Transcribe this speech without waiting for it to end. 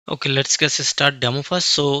Okay, let's get start demo first.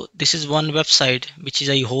 So this is one website which is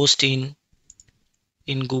I host in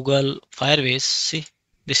Google Firebase. See,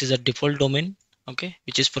 this is a default domain, okay,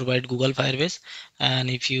 which is provide Google Firebase. And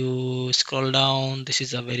if you scroll down, this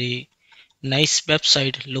is a very nice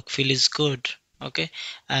website. Look, feel is good, okay.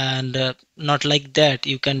 And not like that,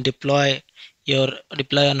 you can deploy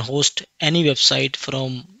and host any website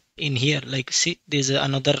from in here. Like, see, there's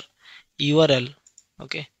another URL,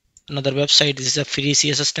 okay, another website. This is a free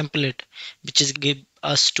CSS template which is give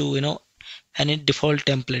us to any default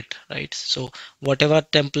template, right? So whatever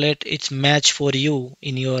template it's match for you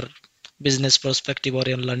in your business perspective or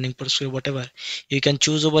your learning perspective, whatever you can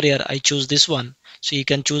choose over here. I choose this one, so you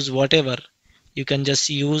can choose whatever. You can just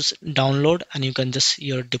use download and you can just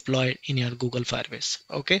your deploy in your Google Firebase.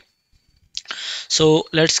 Okay, so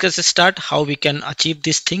let's get start how we can achieve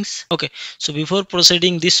these things. Okay, so before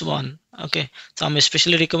proceeding this one, okay, so I'm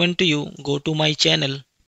especially recommend to you go to my channel.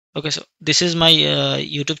 Okay, so this is my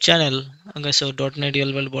YouTube channel. Okay, so .NET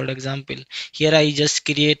real world board example. Here I just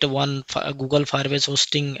create one Google Firebase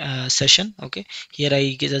hosting session. Okay, here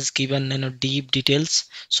I just given deep details.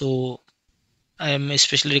 So I am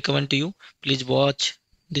especially recommend to you. Please watch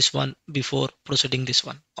this one before proceeding this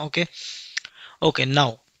one. Okay. Okay.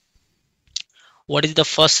 Now, what is the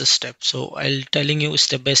first step? So I'll telling you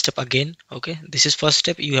step by step again. Okay. This is first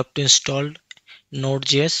step. You have to install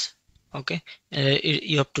Node.js. Okay,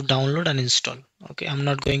 you have to download and install. Okay, I'm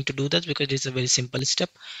not going to do that because it's a very simple step.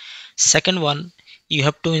 Second one, you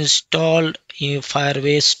have to install your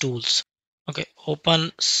Firebase tools. Okay,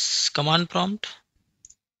 open command prompt.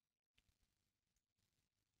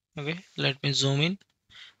 Okay, let me zoom in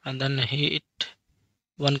and then hit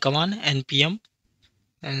one command npm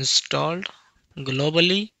installed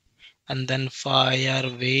globally and then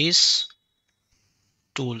Firebase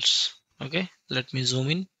tools. Okay, let me zoom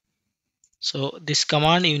in. So this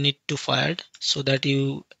command you need to fire so that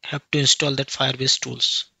you have to install that Firebase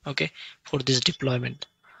tools, okay, for this deployment.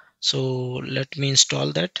 So let me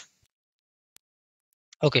install that.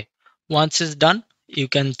 Okay, once it's done, you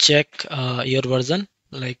can check your version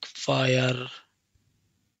like Firebase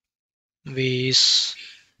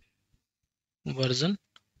version.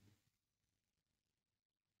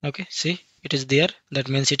 Okay, see it is there. That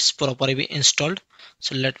means it's properly installed.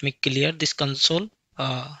 So let me clear this console.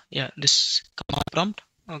 Yeah, this command prompt.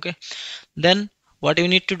 Okay, then what you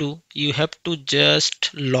need to do, you have to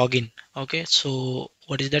just log in. Okay, so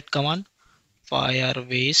what is that command?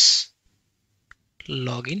 Firebase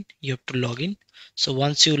login. You have to log in. So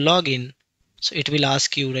once you log in, so it will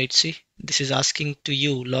ask you, right? See, this is asking to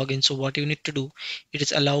you login. So what you need to do, it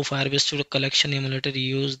is allow Firebase to the collection emulator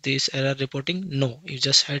use this error reporting. No, you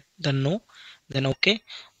just hit the no, then okay,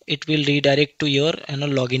 it will redirect to your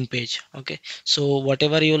login page. Okay, so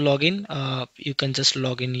whatever you login, you can just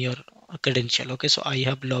log in your credential. Okay, so I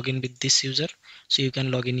have login with this user, so you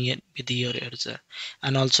can log in here with your user,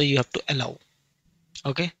 and also you have to allow.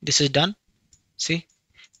 Okay, this is done. See,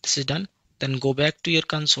 this is done. Then go back to your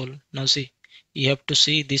console. Now see, you have to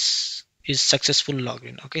see this is successful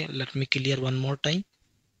login. Okay, let me clear one more time.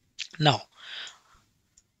 Now,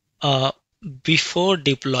 uh, before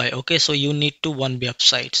deploy, okay, so you need to one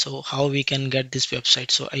website. So how we can get this website?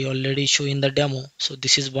 So I already show in the demo. So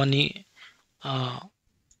this is uh,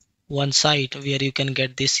 one site where you can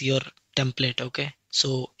get this your template. Okay,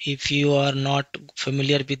 so if you are not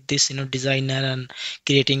familiar with this designer and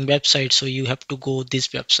creating website, so you have to go this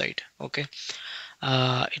website. Okay,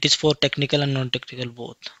 it is for technical and non-technical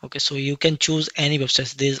both. Okay, so you can choose any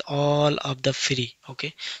websites. These all of the free.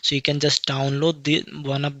 Okay, so you can just download the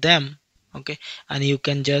one of them. Okay, and you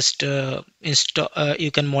can just install,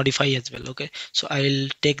 you can modify as well. Okay, so I'll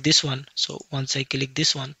take this one. So once I click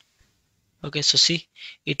this one, okay, so see,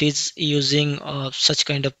 it is using such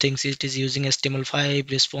kind of things. It is using HTML5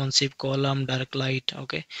 responsive column dark light.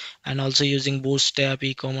 Okay, and also using bootstrap,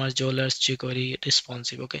 e-commerce, jollers, jQuery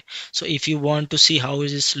responsive. Okay, so if you want to see how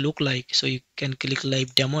is this look like, so you can click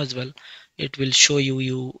live demo as well. It will show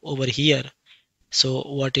you over here. So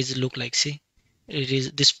what is it look like? See, it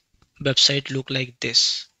is this website look like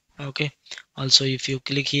this. Okay, also if you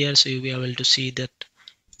click here, so you'll be able to see that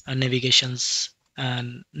navigations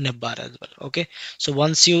and navbar as well. Okay, so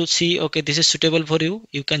once you see, okay, this is suitable for you,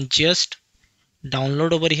 you can just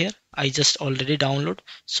download over here. I just already download,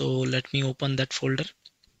 so let me open that folder.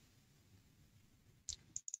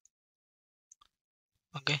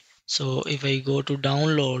 Okay, so if I go to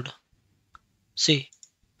download, see,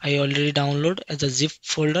 I already download as a zip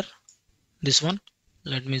folder, this one.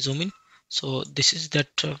 Let me zoom in. So this is that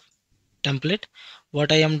template.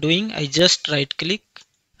 What I am doing, I just right click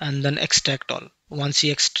and then extract all. Once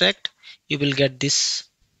you extract, you will get this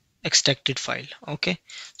extracted file. Okay,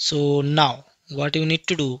 so now what you need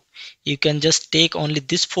to do, you can just take only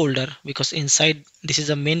this folder, because inside this is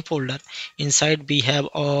a main folder. Inside we have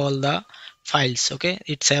all the files. Okay,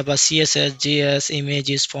 it's have a css, js,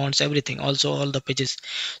 images, fonts, everything, also all the pages.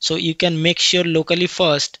 So you can make sure locally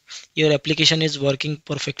first your application is working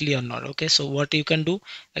perfectly or not. Okay, so what you can do,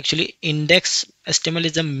 actually index html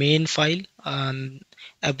is the main file on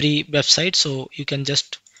every website. So you can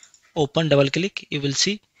just open, double click, you will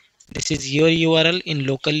see this is your url in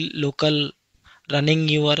local running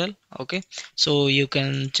url. Okay, so you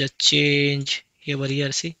can just change over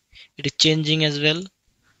here, see it is changing as well.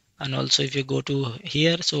 And also if you go to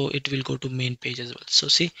here, so it will go to main page as well. So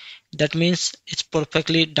see, that means it's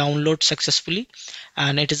perfectly download successfully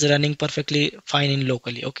and it is running perfectly fine in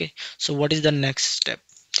locally. Okay, so what is the next step?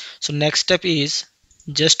 So next step is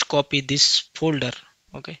just copy this folder.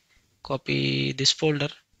 Okay, copy this folder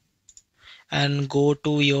and go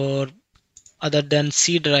to your other than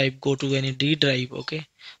C drive, go to any D drive. Okay,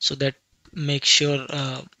 so that make sure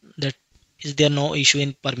that is there no issue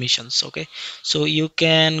in permissions. Okay, so you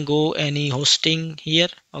can go any hosting here.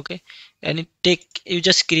 Okay, and it take, you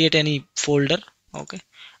just create any folder. Okay,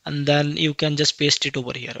 and then you can just paste it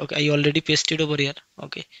over here. Okay, I already pasted over here.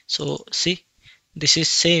 Okay, so see, this is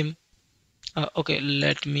same. Okay,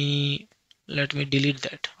 let me delete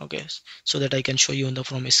that. Okay, so that I can show you in the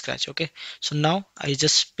from scratch. Okay, so now I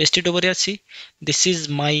just paste it over here. See, this is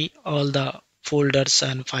my all the folders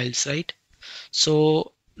and files, right?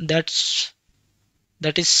 So that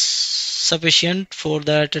is sufficient for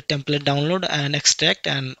that template download and extract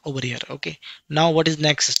and over here. Okay, now what is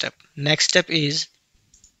next step? Next step is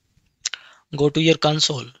go to your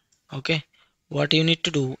console. Okay, what you need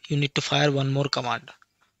to do, you need to fire one more command.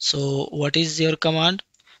 So what is your command?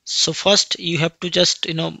 So first you have to just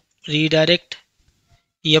redirect,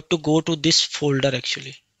 you have to go to this folder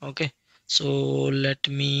actually. Okay, so let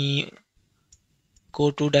me go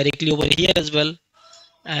to directly over here as well.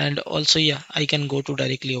 And also, yeah, I can go to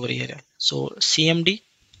directly over here. So cmd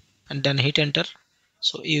and then hit enter.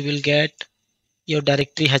 So you will get your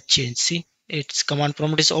directory has changed. See, its command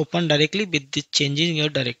prompt is open directly with the changing your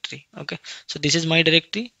directory. Okay, so this is my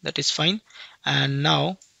directory, that is fine. And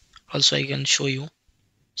now also I can show you,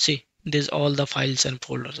 see this all the files and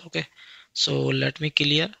folders. Okay, so let me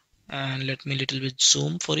clear and let me little bit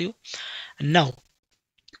zoom for you. And now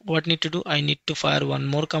what need to do, I need to fire one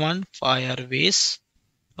more command, firebase.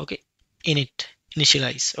 Okay, init,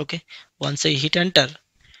 initialize. Okay, once I hit enter,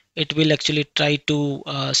 it will actually try to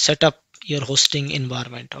set up your hosting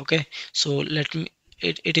environment. Okay, so let me,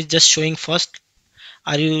 it is just showing first.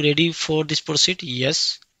 Are you ready for this proceed?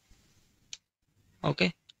 Yes.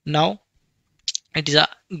 Okay, now it is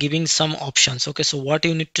giving some options. Okay, so what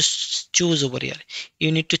you need to choose over here,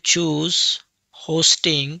 you need to choose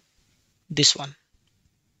hosting, this one.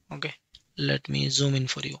 Okay, let me zoom in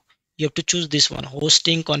for you. You have to choose this one,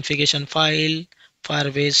 hosting configuration file,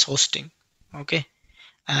 firebase hosting. Okay,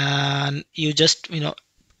 and you just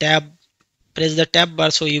tab, press the tab bar,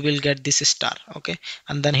 so you will get this star. Okay,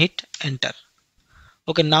 and then hit enter.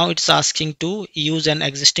 Okay, now it's asking to use an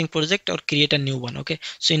existing project or create a new one. Okay,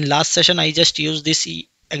 so in last session I just used this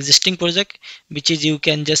existing project, which is you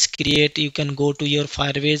can just create, you can go to your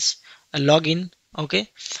Firebase login. Okay,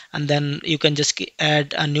 and then you can just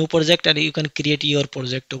add a new project and you can create your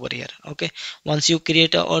project over here. Okay, once you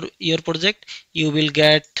create or your project, you will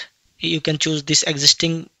get, you can choose this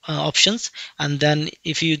existing options. And then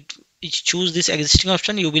if you choose this existing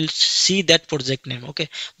option, you will see that project name. Okay,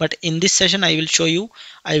 but in this session I will show you,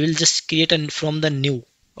 I will just create from the new.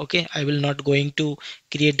 Okay, I will not going to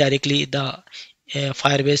create directly the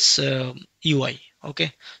Firebase UI.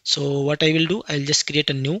 Okay, so what I will do, I'll just create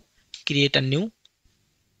a new, create a new.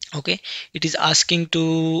 Okay, it is asking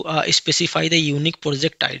to specify the unique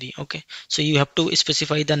project ID. Okay, so you have to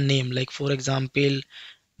specify the name, like for example,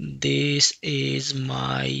 this is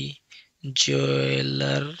my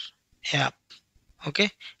jeweler app. Okay,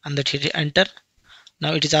 and that hit enter.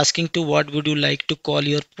 Now it is asking to what would you like to call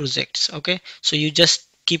your projects. Okay, so you just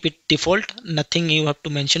keep it default, nothing you have to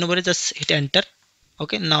mention over it, just hit enter.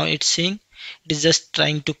 Okay, now it's saying, it is just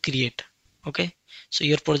trying to create. Okay, so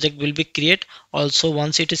your project will be create. Also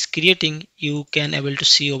once it is creating, you can able to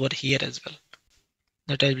see over here as well,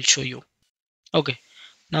 that I will show you. Okay,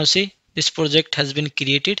 now see, this project has been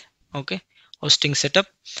created. Okay, hosting setup.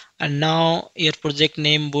 And now your project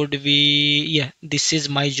name would be, yeah, this is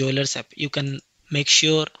my jewelers app. You can make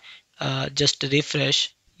sure just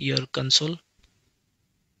refresh your console,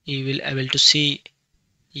 you will able to see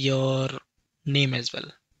your name as well.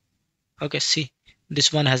 Okay, see,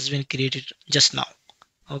 this one has been created just now.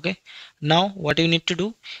 Okay, now what you need to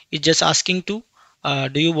do is just asking to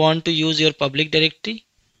do you want to use your public directory?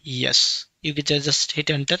 Yes, you can just hit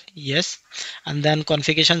enter. Yes, and then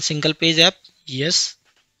configuration single page app. Yes,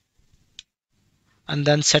 and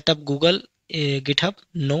then set up Google GitHub.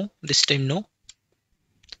 No, this time no.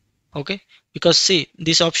 Okay, because see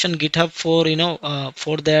this option GitHub for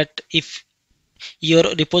for that if your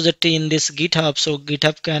repository in this GitHub, so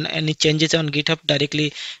GitHub can any changes on GitHub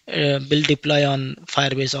directly will deploy on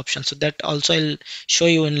Firebase option. So that also I'll show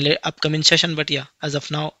you in upcoming session, but yeah, as of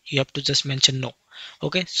now you have to just mention no.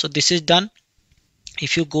 Okay, so this is done.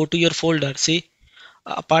 If you go to your folder, see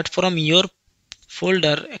apart from your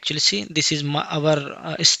folder, actually see this is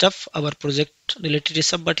our stuff, our project related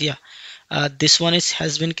stuff, but yeah, this one is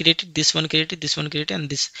has been created, this one created, this one created, and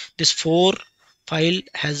this four file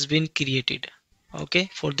has been created, okay,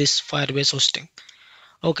 for this Firebase hosting.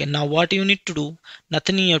 Okay, now what you need to do,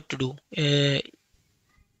 nothing you have to do,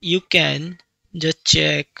 you can just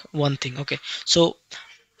check one thing. Okay, so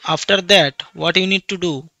after that what you need to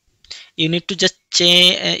do, you need to just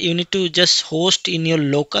change, you need to just host in your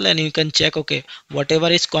local, and you can check okay whatever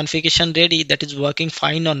is configuration ready, that is working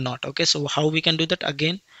fine or not. Okay, so how we can do that?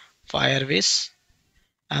 Again, Firebase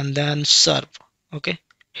and then serve. Okay,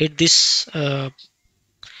 hit this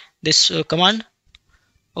command.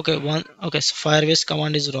 Okay, one. Okay, so Firebase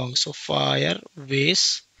command is wrong, so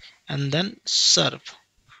Firebase and then serve.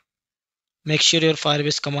 Make sure your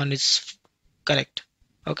Firebase command is correct.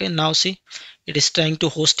 Okay, now see it is trying to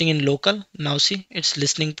hosting in local. Now see it's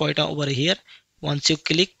listening point over here. Once you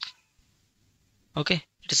click, okay,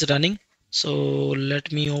 it is running. So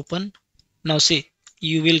let me open. Now see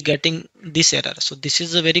you will getting this error. So this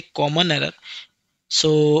is a very common error,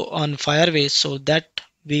 so on Firebase, so that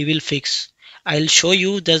we will fix. I'll show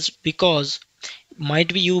you just because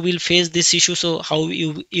might be you will face this issue, so how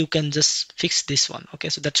you can just fix this one. Okay,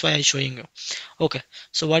 so that's why I'm showing you. Okay,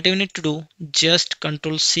 so what you need to do, just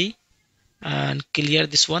control C and clear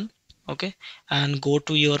this one. Okay, and go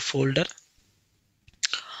to your folder.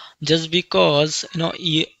 Just because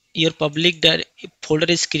your public folder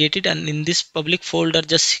is created, and in this public folder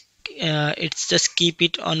just it's just keep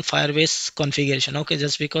it on Firebase configuration. Okay,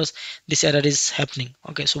 just because this error is happening.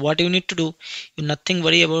 Okay, so what you need to do, you nothing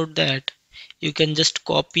worry about that. You can just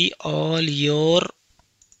copy all your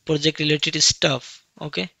project related stuff.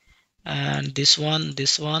 Okay, and this one and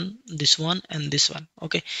this one.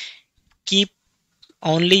 Okay, keep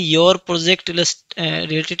only your project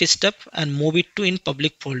related stuff and move it to in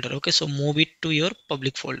public folder. Okay, so move it to your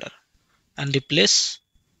public folder and replace.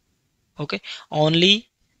 Okay, only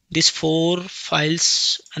these four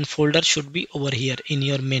files and folder should be over here in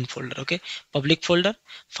your main folder. Okay, public folder,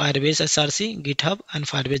 Firebase src, GitHub, and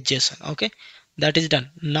Firebase JSON. Okay, that is done.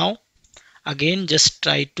 Now again just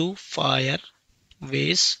try to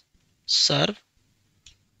Firebase serve.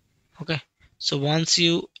 Okay, so once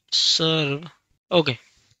you serve, okay,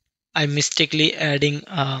 I mistakenly adding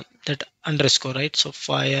that underscore, right? So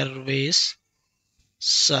Firebase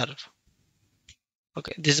serve.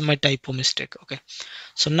 Okay, this is my typo mistake. Okay,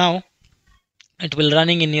 so now it will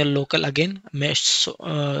running in your local again,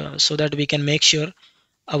 so that we can make sure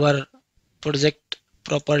our project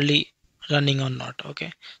properly running or not.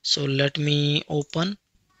 Okay, so let me open.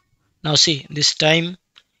 Now see this time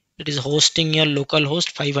it is hosting your local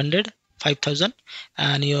host 500 5000,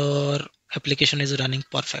 and your application is running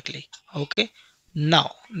perfectly. Okay,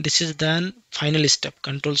 now this is then final step,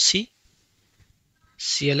 control C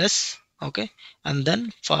CLS. Okay, and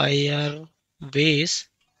then Firebase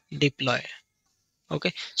deploy.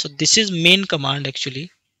 Okay, so this is main command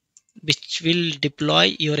actually, which will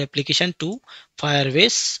deploy your application to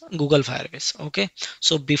Firebase, Google Firebase. Okay,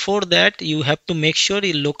 so before that you have to make sure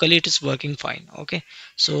locally it is working fine. Okay,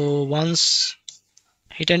 so once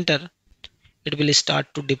hit enter, it will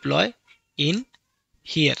start to deploy in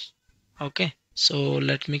here. Okay, so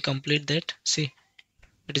let me complete that. See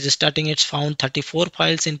it is starting, it's found 34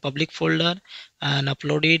 files in public folder and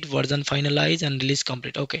uploaded, version finalized, and release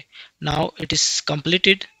complete. Okay, now it is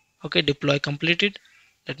completed. Okay, deploy completed.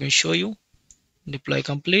 Let me show you. Deploy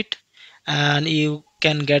complete, and you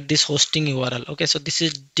can get this hosting URL. Okay, so this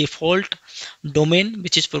is default domain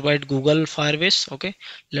which is provide Google Firebase. Okay,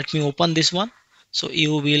 let me open this one, so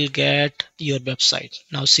you will get your website.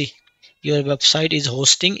 Now see your website is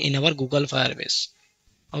hosting in our Google Firebase.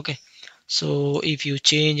 Okay, so if you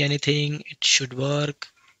change anything it should work.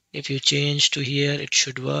 If you change to here it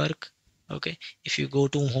should work. Okay, if you go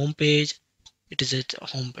to home page, it is at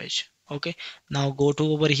home page. Okay, now go to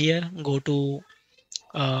over here, go to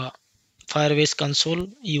uh, Firebase console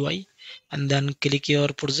UI, and then click your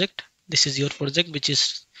project. This is your project which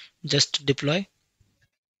is just deploy.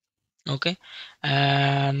 Okay,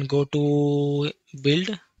 and go to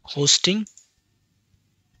build hosting.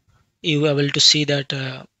 You are able to see that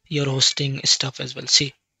your hosting stuff as well.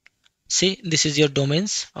 See, this is your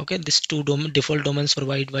domains. Okay, this two default domains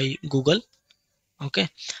provided by Google. Okay,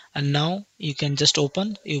 and now you can just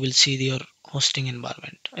open, you will see your hosting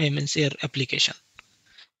environment, I mean your application.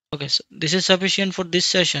 Okay, so this is sufficient for this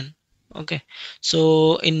session. Okay,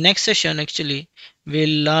 so in next session actually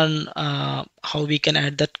we'll learn how we can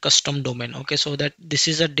add that custom domain. Okay, so that this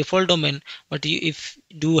is a default domain, but you, if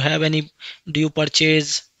do have any, do you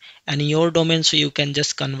purchase any your domain, so you can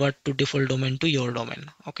just convert to default domain to your domain.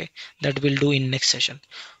 Okay, that we'll do in next session.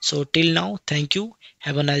 So till now, thank you,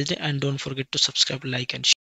 have a nice day, and don't forget to subscribe, like and share.